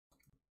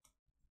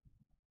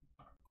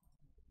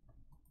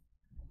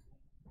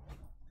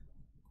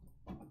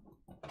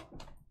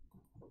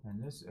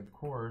this, of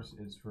course,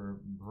 is for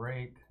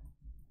break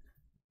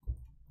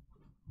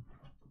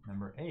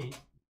number 8.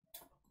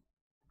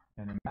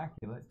 And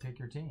Immaculate, pick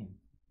your team.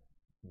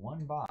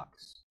 1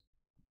 box.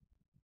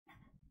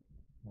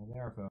 Right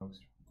there, folks.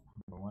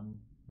 One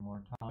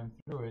more time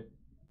through it.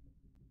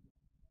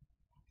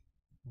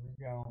 There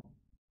we go.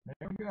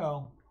 There we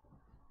go.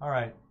 All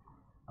right.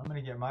 I'm going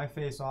to get my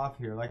face off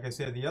here. Like I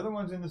said, the other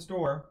one's in the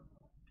store.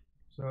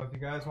 So if you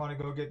guys want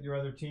to go get your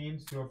other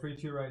teams, feel free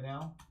to right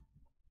now.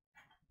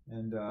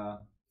 And,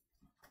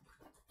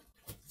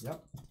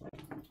 yep.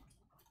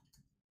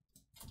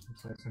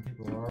 Looks like some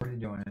people are already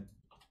doing it.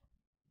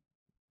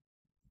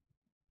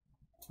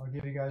 I'll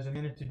give you guys a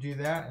minute to do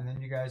that, and then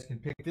you guys can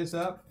pick this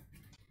up.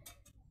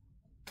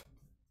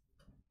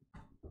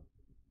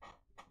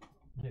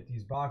 Get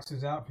these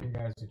boxes out for you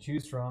guys to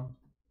choose from.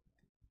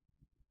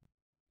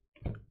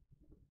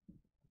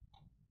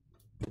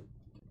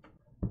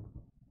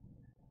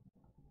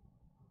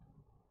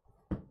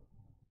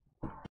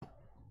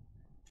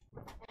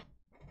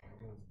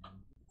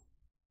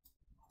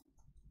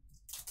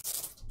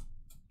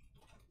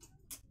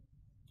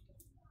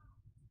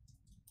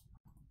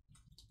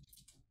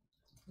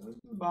 Those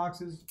are the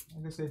boxes.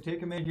 Like I said, take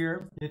them in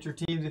here. Get your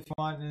teams if you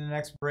want in the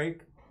next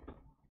break.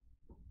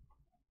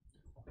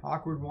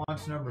 Awkward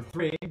wants number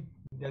 3.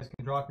 You guys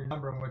can drop your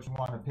number on what you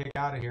want to pick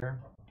out of here.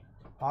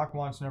 Hawk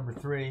wants number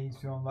 3. He's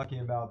feeling lucky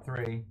about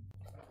 3.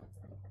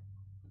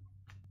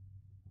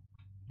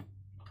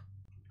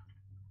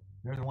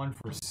 There's a one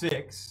for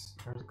 6.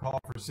 There's a call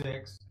for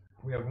 6.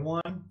 We have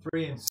 1,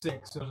 3, and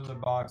 6. Those are the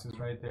boxes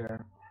right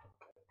there.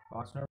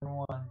 Box number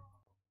 1.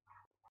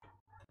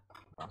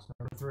 Box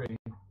number 3.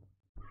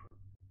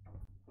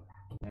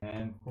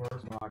 And of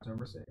course, box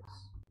number 6.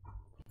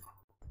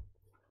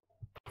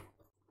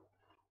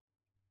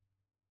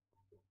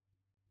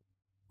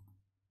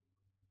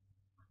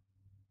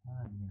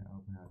 I'm going to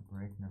open up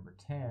break number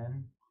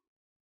 10.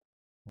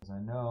 Because I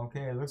know,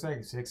 okay, it looks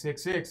like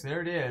 666.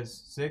 There it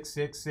is.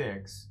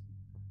 666.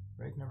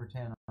 Break number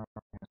 10. I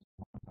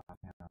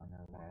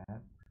know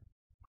that.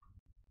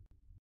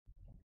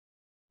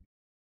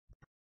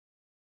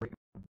 Break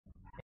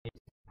 8.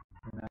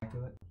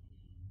 Immaculate.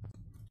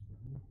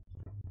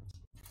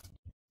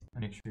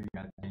 Make sure you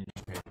got the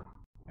paper.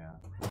 Yeah.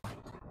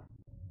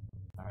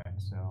 Alright,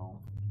 so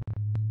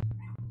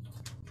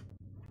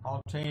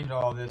I'll change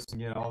all this to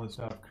get all the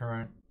stuff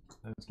current.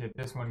 Let's get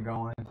this one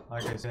going.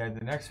 Like I said,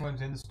 the next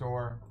one's in the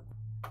store.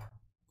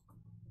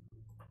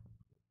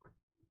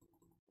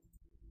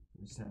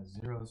 This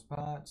has 0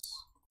 spots.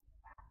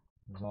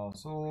 It's all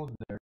sold.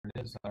 There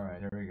it is.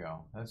 Alright, there we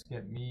go. Let's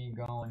get me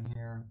going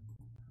here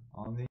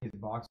on these.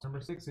 Box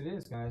number 6 it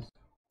is, guys.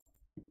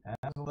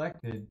 As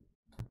elected.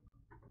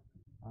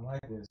 I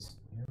like this.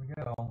 Here we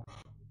go.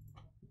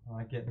 I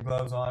like getting the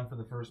gloves on for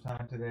the first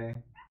time today.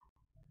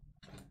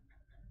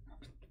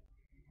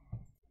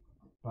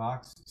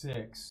 Box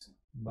 6.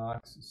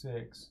 Box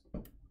 6.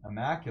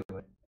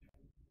 Immaculate.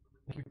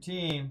 Pick your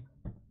team.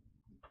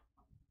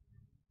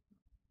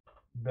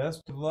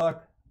 Best of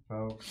luck,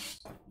 folks.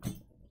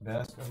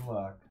 Best of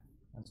luck.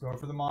 Let's go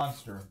for the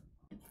monster.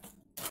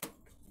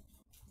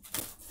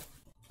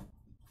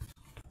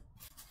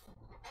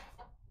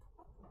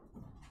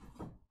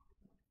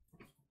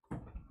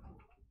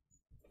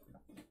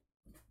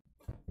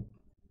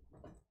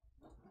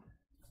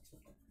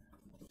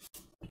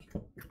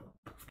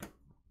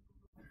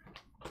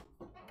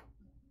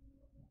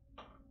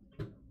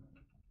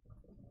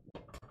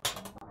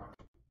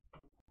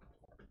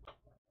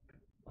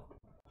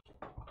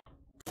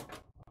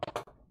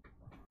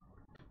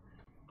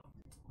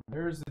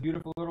 There's the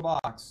beautiful little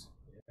box.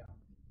 Yeah.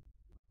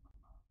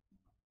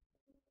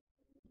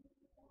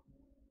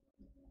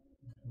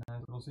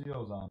 Nice little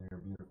seals on here,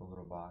 beautiful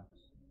little box.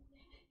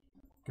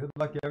 Good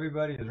luck,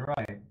 everybody is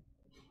right.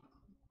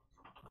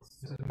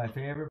 This is my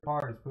favorite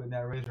part, is putting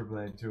that razor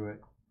blade to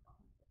it.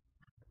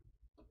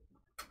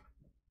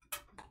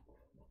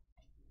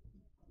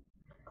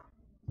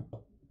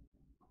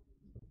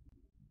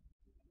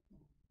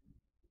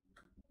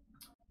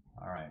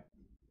 All right.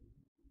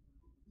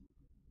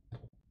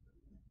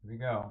 Here we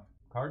go.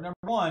 Card number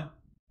 1.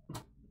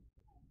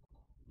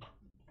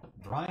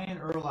 Brian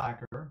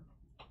Urlacher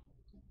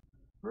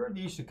for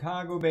the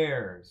Chicago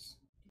Bears.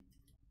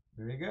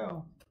 There you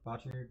go.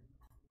 Bought your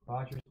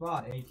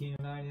spot.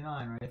 $18.99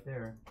 right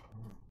there.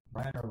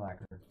 Brian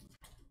Urlacher.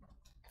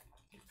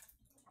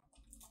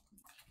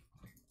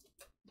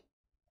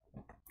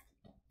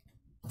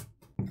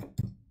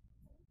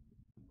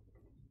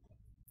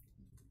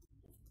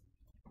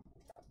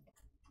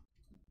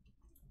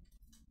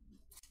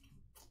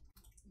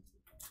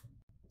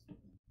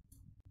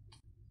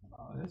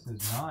 This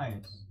is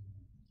nice.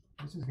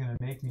 This is going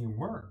to make me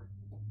work.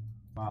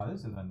 Wow,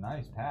 this is a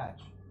nice patch.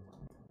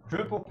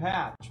 Triple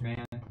patch,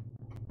 man.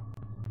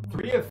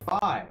 3 of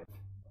 5.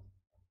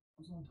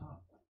 Who's on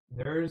top?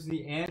 There's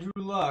the Andrew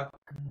Luck.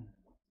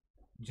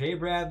 J.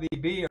 Bradley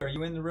B. Are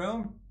you in the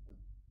room?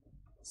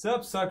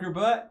 Sup, sucker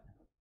butt?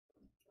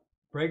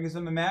 Breaking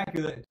some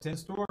Immaculate. It's in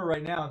store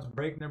right now. It's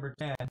break number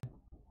 10.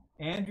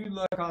 Andrew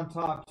Luck on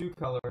top, 2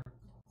 color.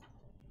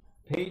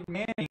 Peyton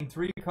Manning,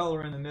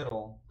 3-color in the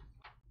middle.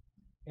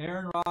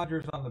 Aaron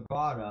Rodgers on the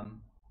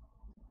bottom.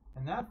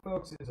 And that,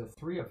 folks, is a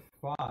 3 of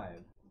 5.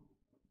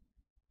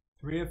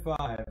 3 of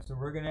 5. So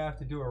we're going to have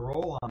to do a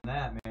roll on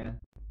that, man.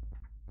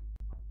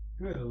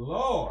 Good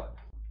Lord.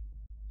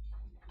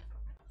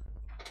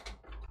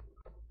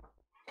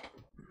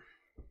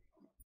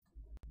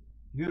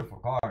 Beautiful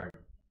card.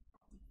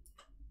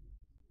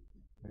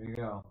 There you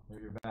go.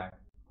 There's your back.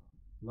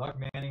 Luck,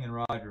 Manning, and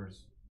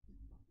Rodgers.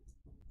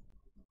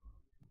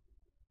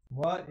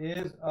 What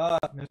is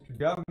up, Mr.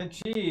 Government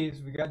Cheese?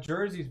 We got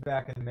jerseys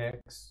back in the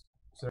mix,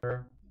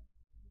 sir.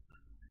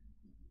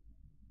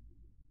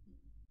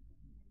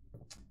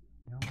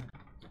 You know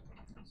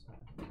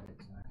what?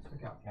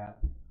 Look out, cat.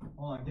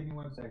 Hold on, give me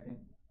 1 second.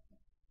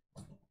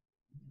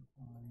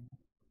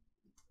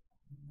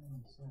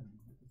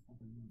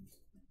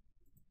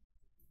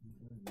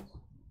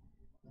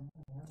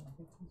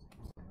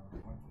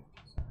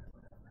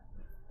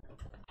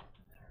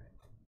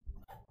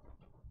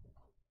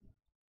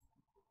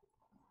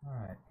 All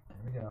right, here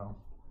we go.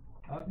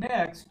 Up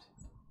next,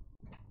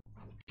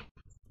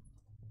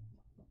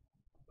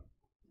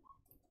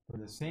 for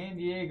the San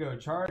Diego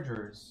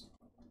Chargers,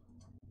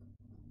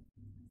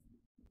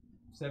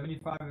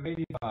 75 of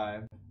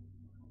 85,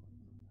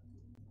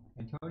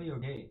 Antonio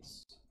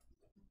Gates.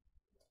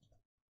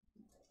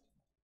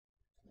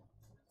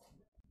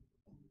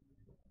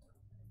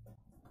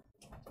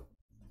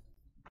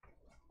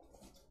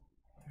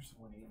 There's the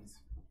 180s.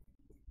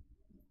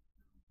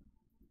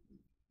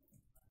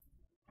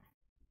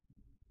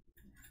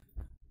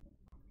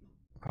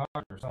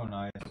 Cards are so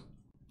nice.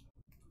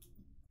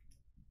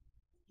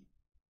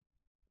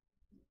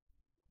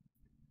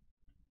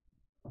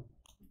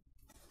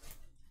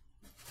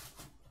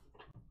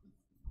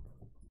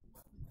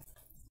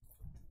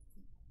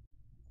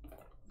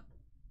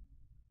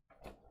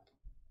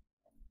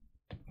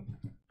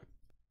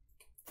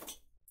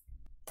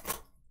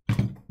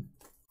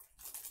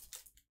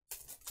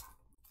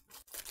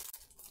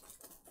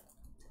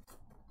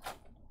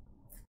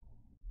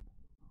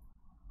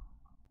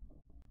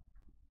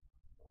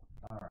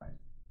 All right.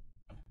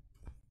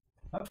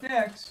 Up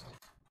next,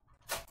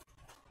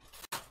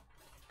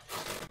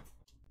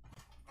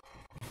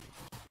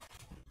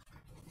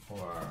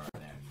 for the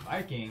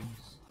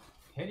Vikings,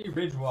 Teddy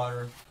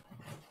Bridgewater.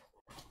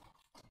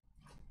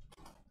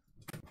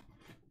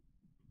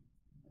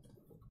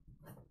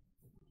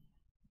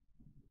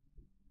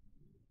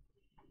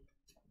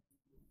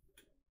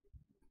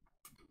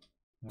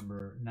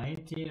 Number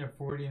 19 of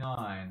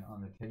 49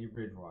 on the Teddy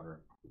Bridgewater.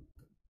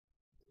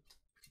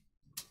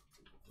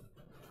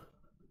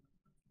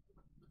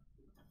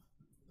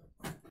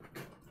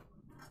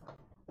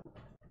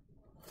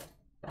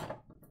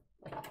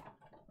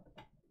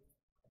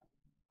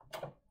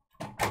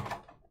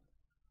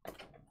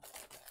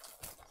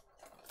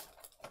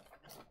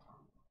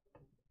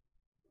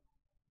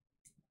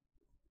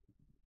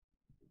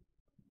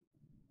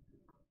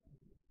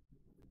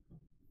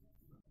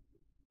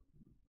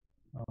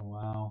 Oh,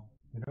 wow.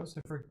 Did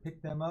Osifer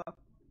pick them up?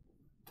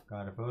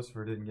 God, if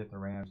Osifer didn't get the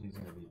Rams, he's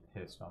going to be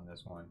pissed on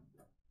this one.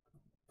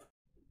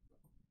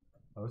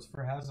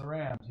 Osifer has the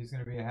Rams. He's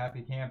going to be a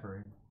happy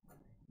camper.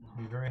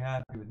 He's very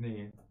happy with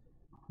me.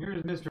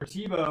 Here's Mr.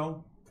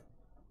 Tebow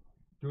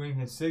doing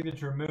his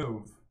signature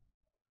move.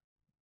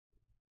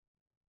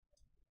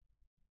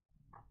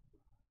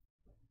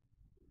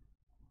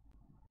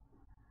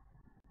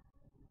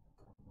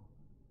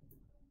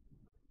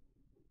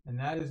 And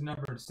that is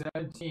numbered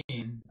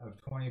 17 of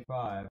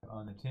 25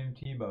 on the Tim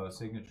Tebow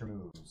signature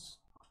moves.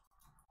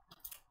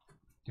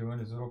 Doing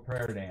his little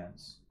prayer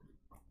dance.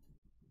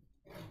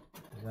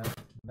 Is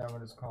that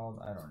what it's called?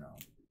 I don't know.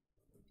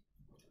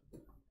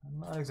 I'm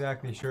not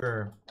exactly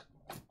sure.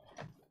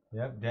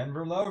 Yep,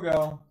 Denver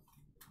logo.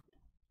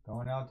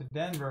 Going out to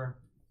Denver.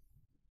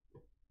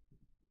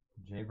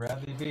 J.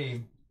 Bradley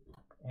B.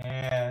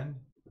 And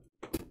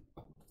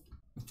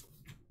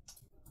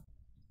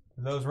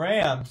those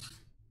Rams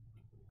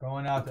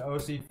going out to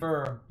OC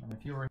Fur. And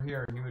if you were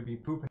here, he would be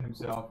pooping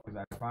himself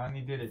because I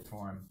finally did it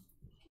for him.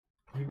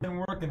 We've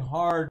been working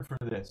hard for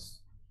this.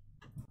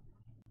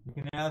 You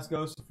can ask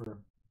Osifer.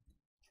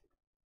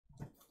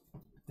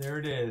 There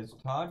it is.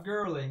 Todd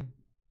Gurley.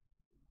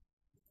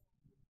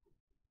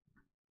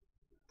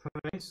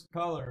 Place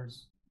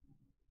colors.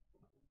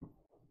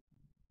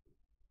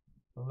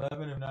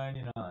 11 of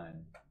 99.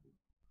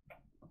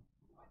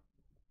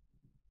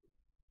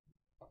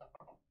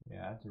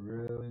 Yeah, that's a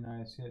really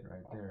nice hit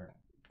right there.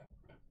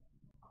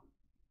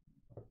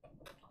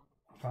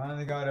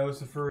 Finally got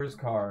Osifer's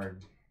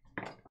card.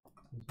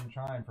 He's been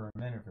trying for a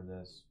minute for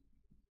this.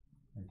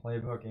 In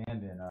Playbook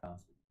and in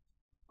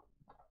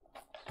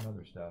some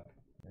other stuff.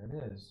 There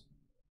it is.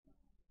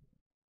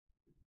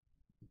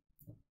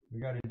 We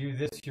got to do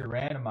this year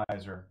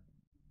randomizer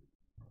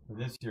for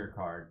this year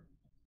card.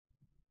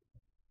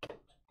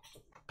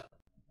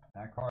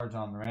 That card's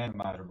on the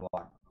randomizer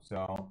block.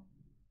 So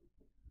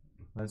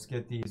let's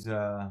get these.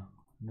 Let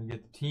me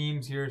get the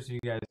teams here so you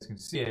guys can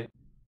see it.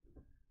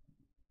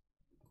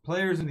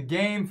 Players in the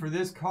game for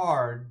this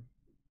card.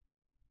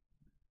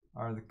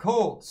 are the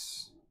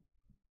Colts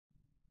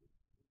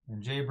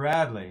and Jay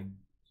Bradley.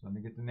 So let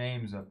me get the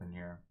names up in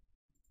here.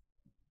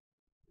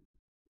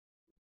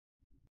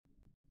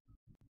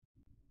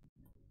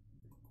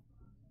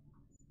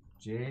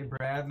 Jay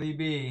Bradley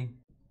B.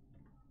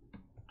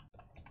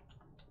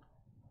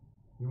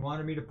 He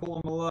wanted me to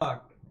pull him a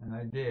luck, and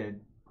I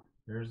did.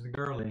 There's the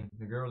girly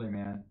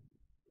man.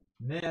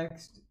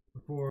 Next,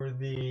 for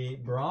the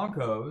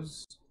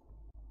Broncos,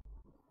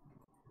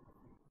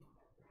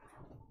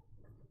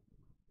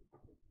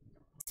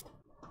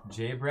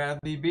 Jay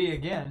Bradley B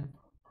again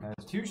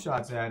has 2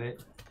 shots at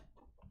it.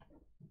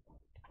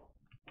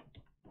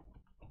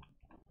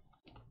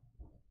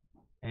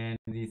 And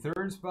the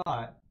 3rd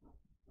spot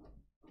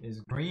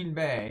is Green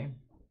Bay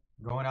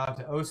going out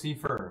to OC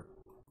Fur.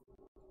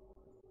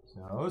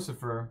 So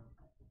Osifer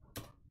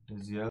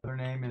is the other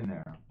name in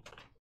there.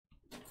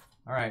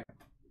 All right,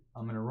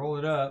 I'm going to roll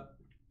it up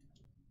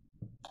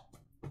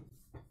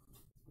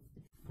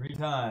 3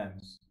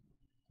 times.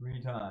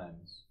 3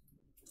 times.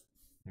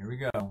 Here we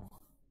go.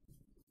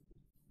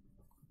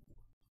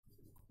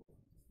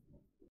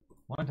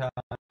 1 time.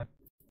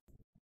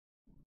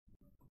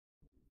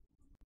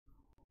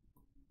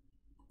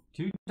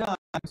 2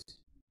 times.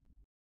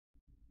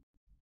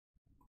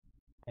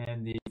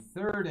 And the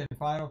 3rd and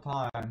final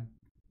time,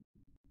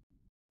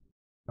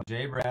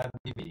 Jay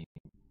Bradley B.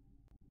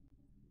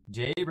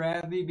 Jay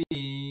Bradley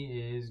B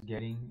is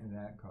getting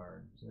that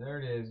card. So there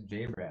it is,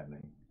 Jay Bradley.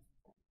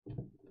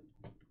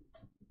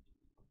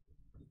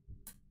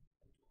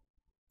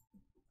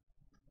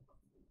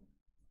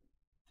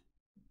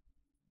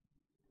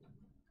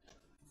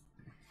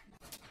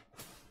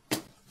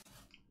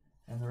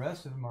 And the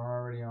rest of them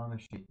are already on the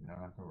sheet. You don't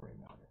have to worry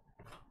about it.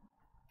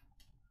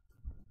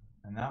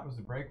 And that was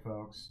the break,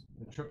 folks.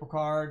 The triple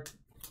card.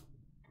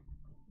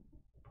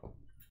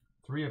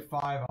 3 of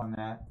 5 on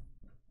that.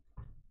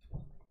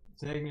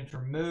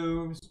 Signature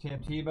moves, Tim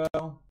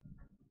Tebow.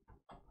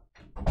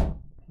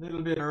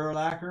 Little bit of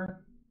Urlacher.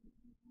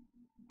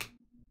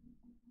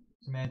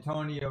 Some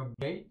Antonio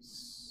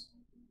Gates.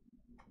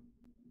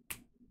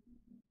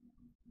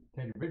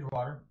 Teddy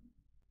Bridgewater.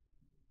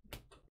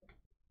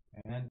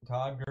 And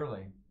Todd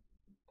Gurley.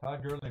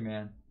 Todd Gurley,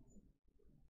 man.